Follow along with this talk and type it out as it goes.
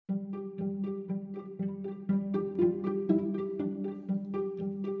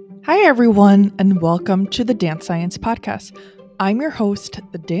Hi, everyone, and welcome to the Dance Science Podcast. I'm your host,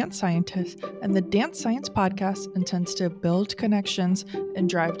 the Dance Scientist, and the Dance Science Podcast intends to build connections and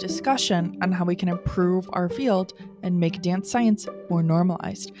drive discussion on how we can improve our field and make dance science more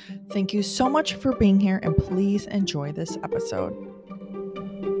normalized. Thank you so much for being here, and please enjoy this episode.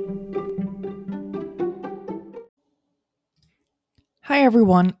 Hi,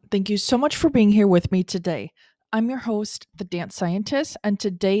 everyone. Thank you so much for being here with me today. I'm your host, the Dance Scientist, and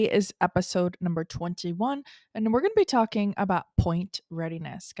today is episode number 21, and we're going to be talking about Pointe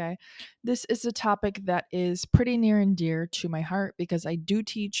readiness. Okay, this is a topic that is pretty near and dear to my heart because I do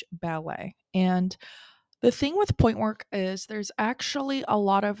teach ballet. And the thing with point work is there's actually a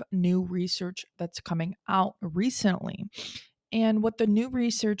lot of new research that's coming out recently. And what the new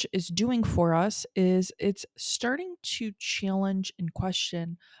research is doing for us is it's starting to challenge and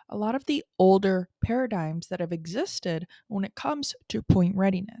question a lot of the older paradigms that have existed when it comes to point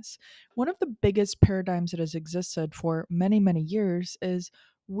readiness. One of the biggest paradigms that has existed for many, many years is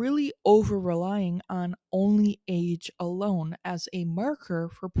really over relying on only age alone as a marker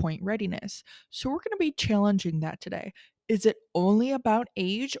for point readiness. So, we're going to be challenging that today. Is it only about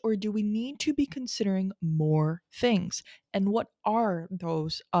age, or do we need to be considering more things? And what are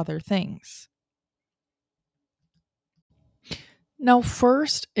those other things? Now,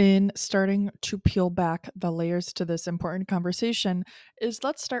 first, in starting to peel back the layers to this important conversation, is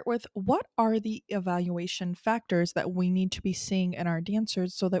let's start with what are the evaluation factors that we need to be seeing in our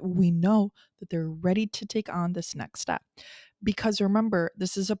dancers so that we know that they're ready to take on this next step. Because remember,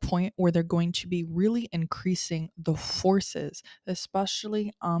 this is a point where they're going to be really increasing the forces,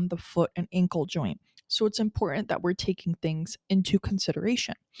 especially on the foot and ankle joint. So it's important that we're taking things into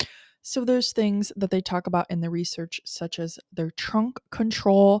consideration. So there's things that they talk about in the research, such as their trunk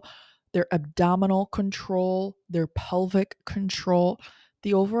control, their abdominal control, their pelvic control,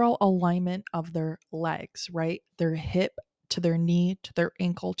 the overall alignment of their legs, right? Their hip to their knee, to their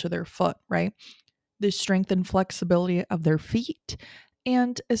ankle, to their foot, right? The strength and flexibility of their feet.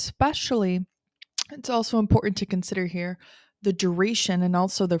 And especially, it's also important to consider here the duration and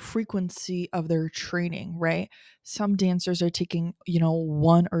also the frequency of their training, right? Some dancers are taking,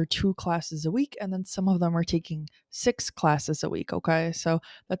 one or two classes a week, and then some of them are taking six classes a week, okay? So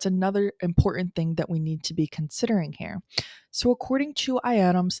that's another important thing that we need to be considering here. So, according to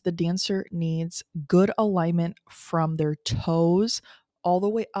IADAMS, the dancer needs good alignment from their toes all the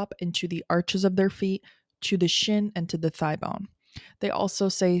way up into the arches of their feet to the shin and to the thigh bone. They also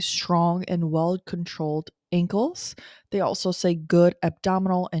say strong and well controlled ankles. They also say good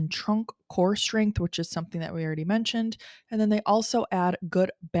abdominal and trunk core strength, which is something that we already mentioned. And then they also add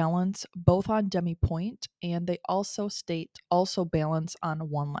good balance both on demi point, and they also state also balance on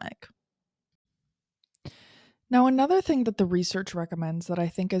one leg. Now, another thing that the research recommends that I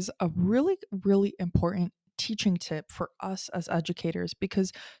think is a really, really important teaching tip for us as educators,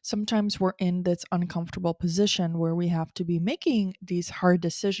 because sometimes we're in this uncomfortable position where we have to be making these hard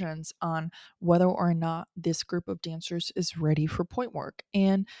decisions on whether or not this group of dancers is ready for point work.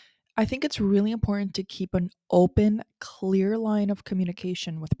 And I think it's really important to keep an open, clear line of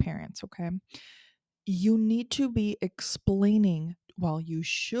communication with parents, okay? You need to be explaining, well, you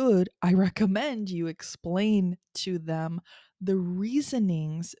should, I recommend you explain to them the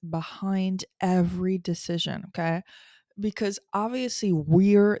reasonings behind every decision, okay? Because obviously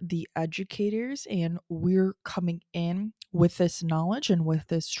we're the educators and we're coming in with this knowledge and with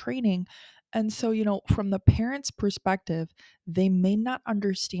this training. And so, from the parents' perspective, they may not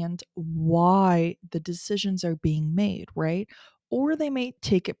understand why the decisions are being made, right? Or they may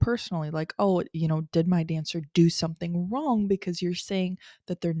take it personally, like, oh, did my dancer do something wrong because you're saying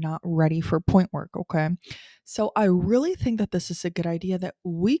that they're not ready for point work, okay? So I really think that this is a good idea that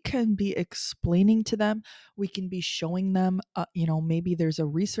we can be explaining to them, we can be showing them, maybe there's a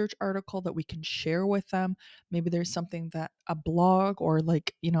research article that we can share with them. Maybe there's something that a blog or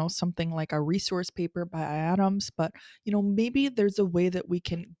like, something like a resource paper by Adams, but, maybe there's a way that we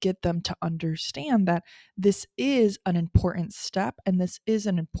can get them to understand that this is an important step and this is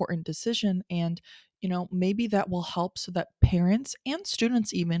an important decision. And, maybe that will help so that parents and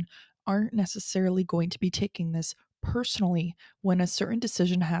students even aren't necessarily going to be taking this personally when a certain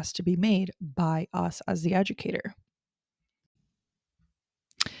decision has to be made by us as the educator.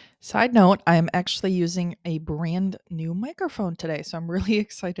 Side note, I'm actually using a brand new microphone today, so I'm really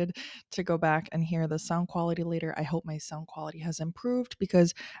excited to go back and hear the sound quality later. I hope my sound quality has improved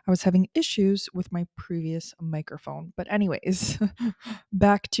because I was having issues with my previous microphone. But, anyways,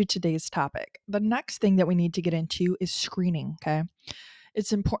 back to today's topic. The next thing that we need to get into is screening, okay?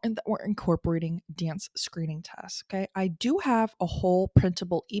 it's important that we're incorporating dance screening tests. Okay. I do have a whole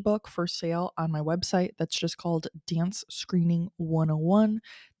printable ebook for sale on my website that's just called Dance Screening 101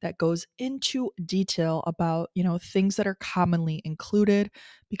 that goes into detail about, things that are commonly included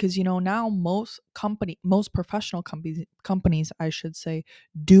because, now most professional companies, I should say,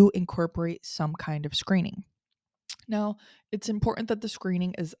 do incorporate some kind of screening. Now, it's important that the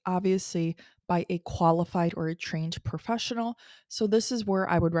screening is obviously by a qualified or a trained professional. So, this is where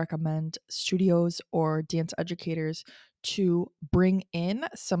I would recommend studios or dance educators to bring in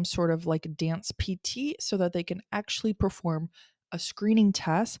some sort of like dance PT so that they can actually perform a screening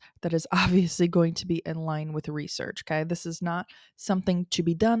test that is obviously going to be in line with research. Okay. This is not something to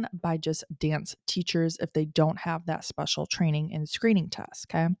be done by just dance teachers if they don't have that special training in screening tests.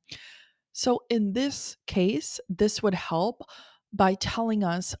 Okay. So, in this case, this would help by telling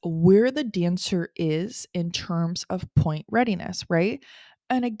us where the dancer is in terms of point readiness, right?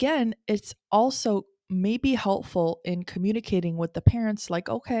 And again, it's also maybe helpful in communicating with the parents like,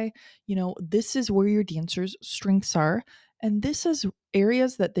 okay, this is where your dancer's strengths are. And this is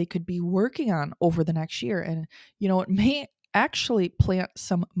areas that they could be working on over the next year. And, it may actually plant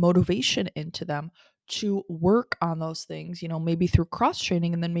some motivation into them to work on those things, maybe through cross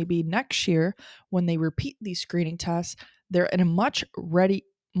training. And then maybe next year, when they repeat these screening tests, they're in a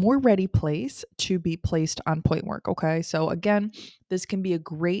more ready place to be placed on point work. Okay. So, again, this can be a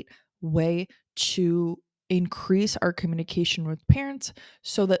great way to increase our communication with parents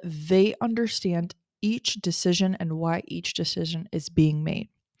so that they understand each decision and why each decision is being made.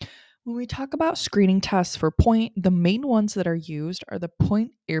 When we talk about screening tests for point, the main ones that are used are the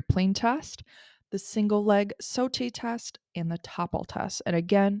point airplane test, the single leg saute test, and the topple test. And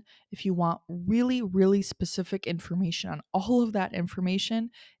again, if you want really, really specific information on all of that information,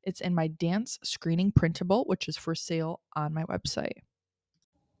 it's in my dance screening printable, which is for sale on my website.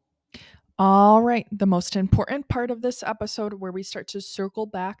 All right, the most important part of this episode where we start to circle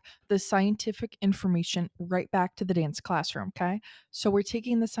back the scientific information right back to the dance classroom, okay? So we're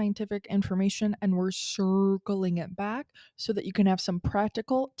taking the scientific information and we're circling it back so that you can have some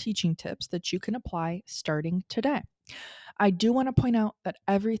practical teaching tips that you can apply starting today. I do want to point out that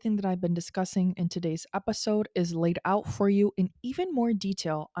everything that I've been discussing in today's episode is laid out for you in even more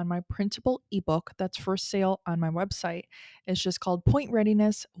detail on my printable ebook that's for sale on my website. It's just called Point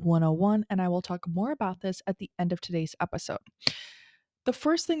Readiness 101, and I will talk more about this at the end of today's episode. The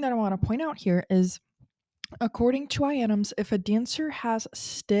first thing that I want to point out here is, according to IANMS, if a dancer has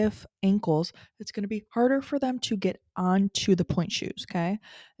stiff ankles, it's going to be harder for them to get onto the point shoes, okay?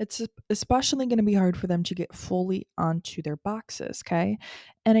 It's especially going to be hard for them to get fully onto their boxes, okay?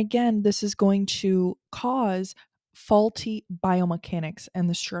 And again, this is going to cause faulty biomechanics and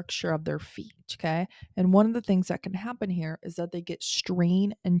the structure of their feet, okay? And one of the things that can happen here is that they get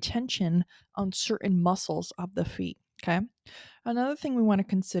strain and tension on certain muscles of the feet, okay? Another thing we want to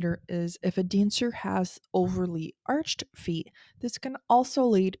consider is if a dancer has overly arched feet, this can also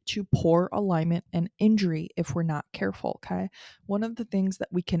lead to poor alignment and injury if we're not careful, okay? One of the things that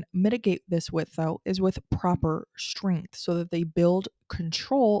we can mitigate this with, though, is with proper strength so that they build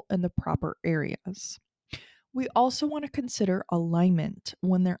control in the proper areas. We also want to consider alignment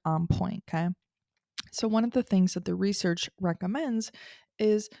when they're on point, okay? So, one of the things that the research recommends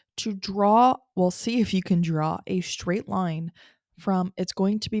is to see if you can draw a straight line from it's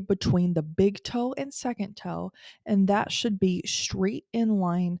going to be between the big toe and second toe, and that should be straight in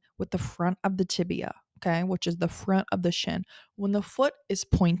line with the front of the tibia, okay, which is the front of the shin when the foot is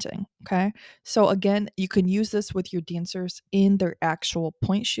pointing, okay. So, again, you can use this with your dancers in their actual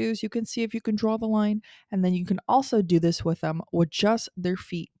point shoes. You can see if you can draw the line, and then you can also do this with them with just their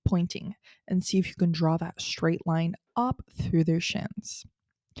feet pointing and see if you can draw that straight line up through their shins.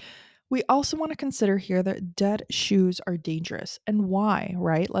 We also want to consider here that dead shoes are dangerous and why,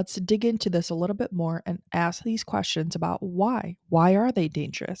 right? Let's dig into this a little bit more and ask these questions about why. Why are they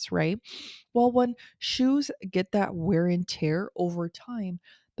dangerous, right? Well, when shoes get that wear and tear over time,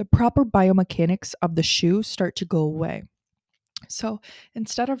 the proper biomechanics of the shoe start to go away. So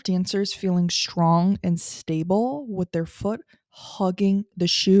instead of dancers feeling strong and stable with their foot hugging the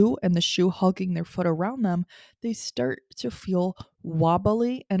shoe and the shoe hugging their foot around them, they start to feel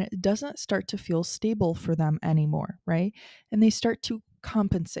wobbly and it doesn't start to feel stable for them anymore, right? And they start to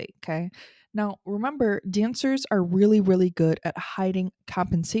compensate, okay? Now, remember, dancers are really, really good at hiding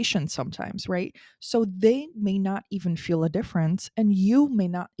compensation sometimes, right? So they may not even feel a difference, and you may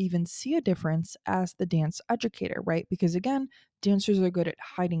not even see a difference as the dance educator, right? Because again, dancers are good at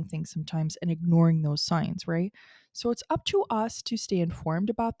hiding things sometimes and ignoring those signs, right? So it's up to us to stay informed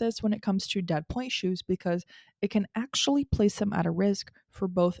about this when it comes to dead point shoes because it can actually place them at a risk for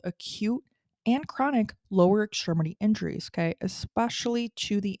both acute and chronic lower extremity injuries, okay, especially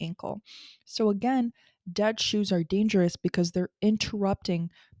to the ankle. So, again, dead shoes are dangerous because they're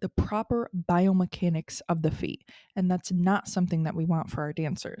interrupting the proper biomechanics of the feet, and that's not something that we want for our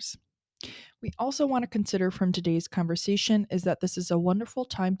dancers. We also want to consider from today's conversation is that this is a wonderful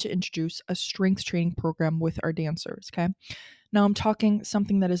time to introduce a strength training program with our dancers, okay? Now I'm talking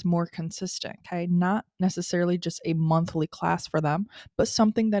something that is more consistent, okay? Not necessarily just a monthly class for them, but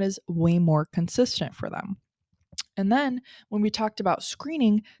something that is way more consistent for them. And then when we talked about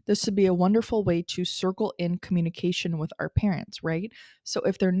screening, this would be a wonderful way to circle in communication with our parents, right? So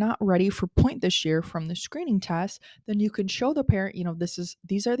if they're not ready for point this year from the screening test, then you can show the parent,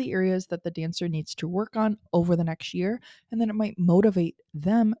 these are the areas that the dancer needs to work on over the next year, and then it might motivate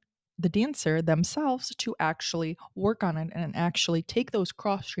them, the dancer themselves, to actually work on it and actually take those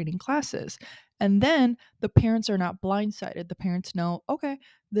cross training classes. And then the parents are not blindsided. The parents know, okay,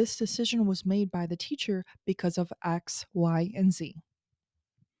 this decision was made by the teacher because of X, Y, and Z.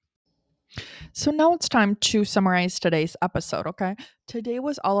 So now it's time to summarize today's episode, okay? Today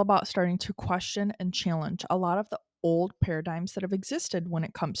was all about starting to question and challenge a lot of the old paradigms that have existed when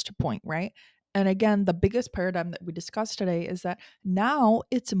it comes to point, right? And again, the biggest paradigm that we discussed today is that now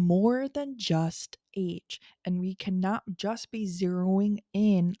it's more than just age. And we cannot just be zeroing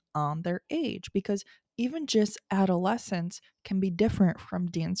in on their age because even just adolescence can be different from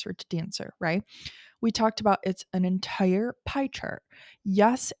dancer to dancer, right? We talked about it's an entire pie chart.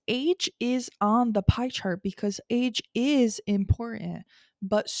 Yes, age is on the pie chart because age is important,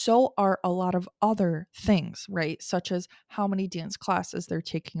 but so are a lot of other things, right? Such as how many dance classes they're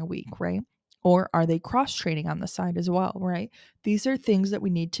taking a week, right? Or are they cross training on the side as well, right? These are things that we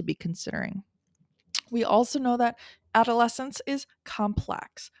need to be considering. We also know that adolescence is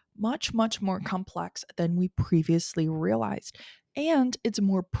complex, much, much more complex than we previously realized. And it's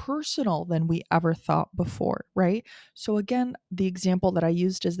more personal than we ever thought before, right? So, again, the example that I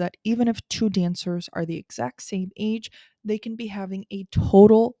used is that even if two dancers are the exact same age, they can be having a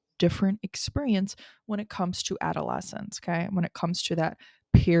total different experience when it comes to adolescence, okay? When it comes to that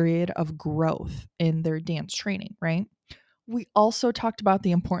period of growth in their dance training, right? We also talked about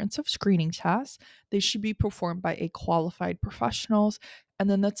the importance of screening tests. They should be performed by a qualified professionals. And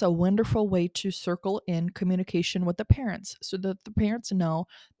then that's a wonderful way to circle in communication with the parents so that the parents know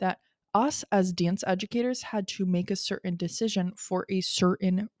that us as dance educators had to make a certain decision for a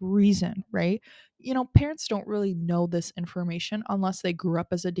certain reason, right? Parents don't really know this information unless they grew up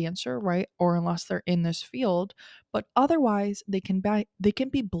as a dancer, right? Or unless they're in this field, but otherwise they can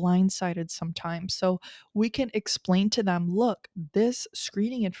be blindsided sometimes. So we can explain to them, look, this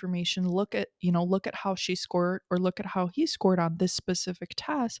screening information, look at how she scored or look at how he scored on this specific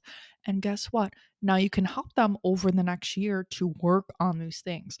test, and guess what, now you can help them over the next year to work on these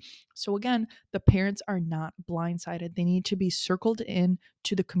things. So again, the parents are not blindsided. They need to be circled in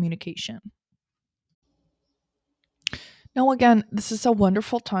to the communication. Now, again, this is a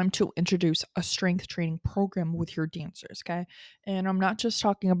wonderful time to introduce a strength training program with your dancers, okay? And I'm not just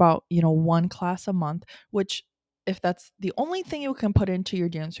talking about, one class a month, which, if that's the only thing you can put into your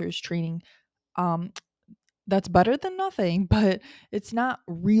dancers training, um, that's better than nothing, but it's not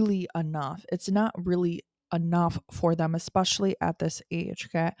really enough. It's not really enough for them, especially at this age,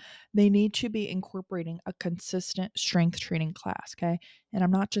 okay? They need to be incorporating a consistent strength training class, okay? And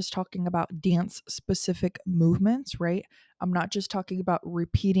I'm not just talking about dance specific movements, right? I'm not just talking about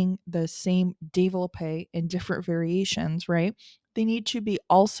repeating the same développé in different variations, right? They need to be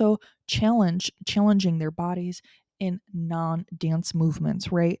also challenging their bodies in non-dance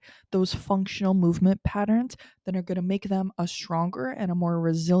movements, right? Those functional movement patterns that are going to make them a stronger and a more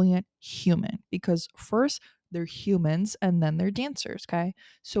resilient human. Because first, they're humans and then they're dancers, okay?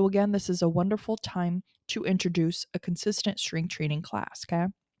 So, again, this is a wonderful time to introduce a consistent strength training class, okay?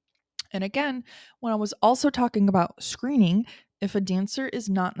 And again, when I was also talking about screening, if a dancer is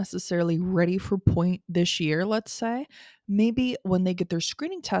not necessarily ready for point this year, let's say, maybe when they get their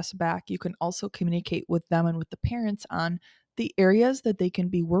screening test back, you can also communicate with them and with the parents on the areas that they can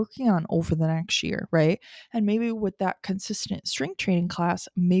be working on over the next year, right? And maybe with that consistent strength training class,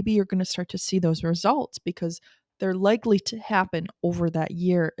 maybe you're going to start to see those results because they're likely to happen over that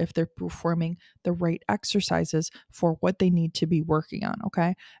year if they're performing the right exercises for what they need to be working on.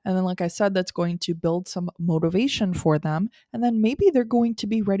 Okay. And then, like I said, that's going to build some motivation for them. And then maybe they're going to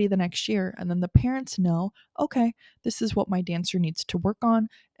be ready the next year. And then the parents know, okay, this is what my dancer needs to work on.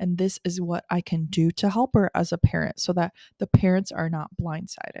 And this is what I can do to help her as a parent so that the parents are not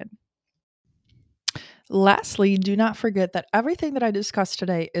blindsided. Lastly, do not forget that everything that I discussed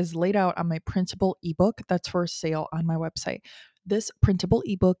today is laid out on my printable ebook that's for sale on my website. This printable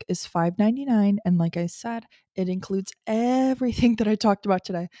ebook is $5.99, and like I said, it includes everything that I talked about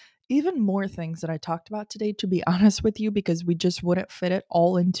today. Even more things that I talked about today, to be honest with you, because we just wouldn't fit it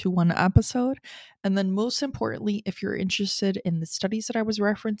all into one episode. And then, most importantly, if you're interested in the studies that I was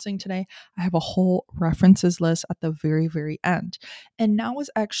referencing today, I have a whole references list at the very, very end. And now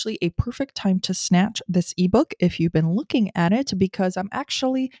is actually a perfect time to snatch this ebook if you've been looking at it, because I'm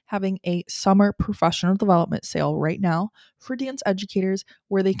actually having a summer professional development sale right now for dance educators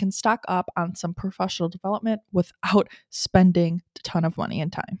where they can stock up on some professional development without spending a ton of money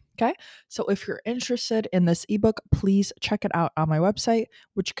and time. Okay. So if you're interested in this ebook, please check it out on my website,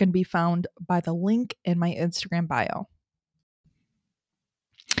 which can be found by the link in my Instagram bio.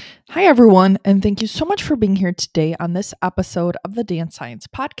 Hi, everyone, and thank you so much for being here today on this episode of the Dance Science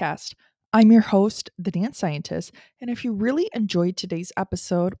Podcast. I'm your host, the Dance Scientist, and if you really enjoyed today's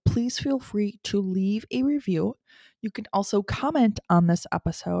episode, please feel free to leave a review. You can also comment on this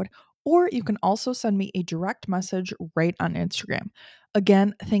episode, or you can also send me a direct message right on Instagram.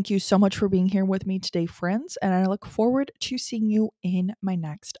 Again, thank you so much for being here with me today, friends, and I look forward to seeing you in my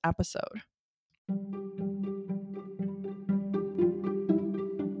next episode.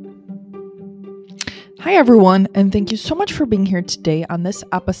 Hi, everyone, and thank you so much for being here today on this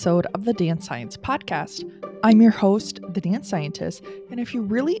episode of the Dance Science Podcast. I'm your host, the Dance Scientist, and if you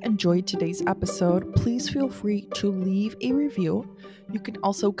really enjoyed today's episode, please feel free to leave a review. You can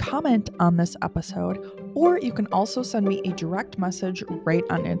also comment on this episode, or you can also send me a direct message right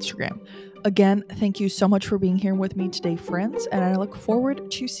on Instagram. Again, thank you so much for being here with me today, friends, and I look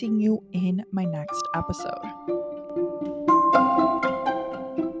forward to seeing you in my next episode.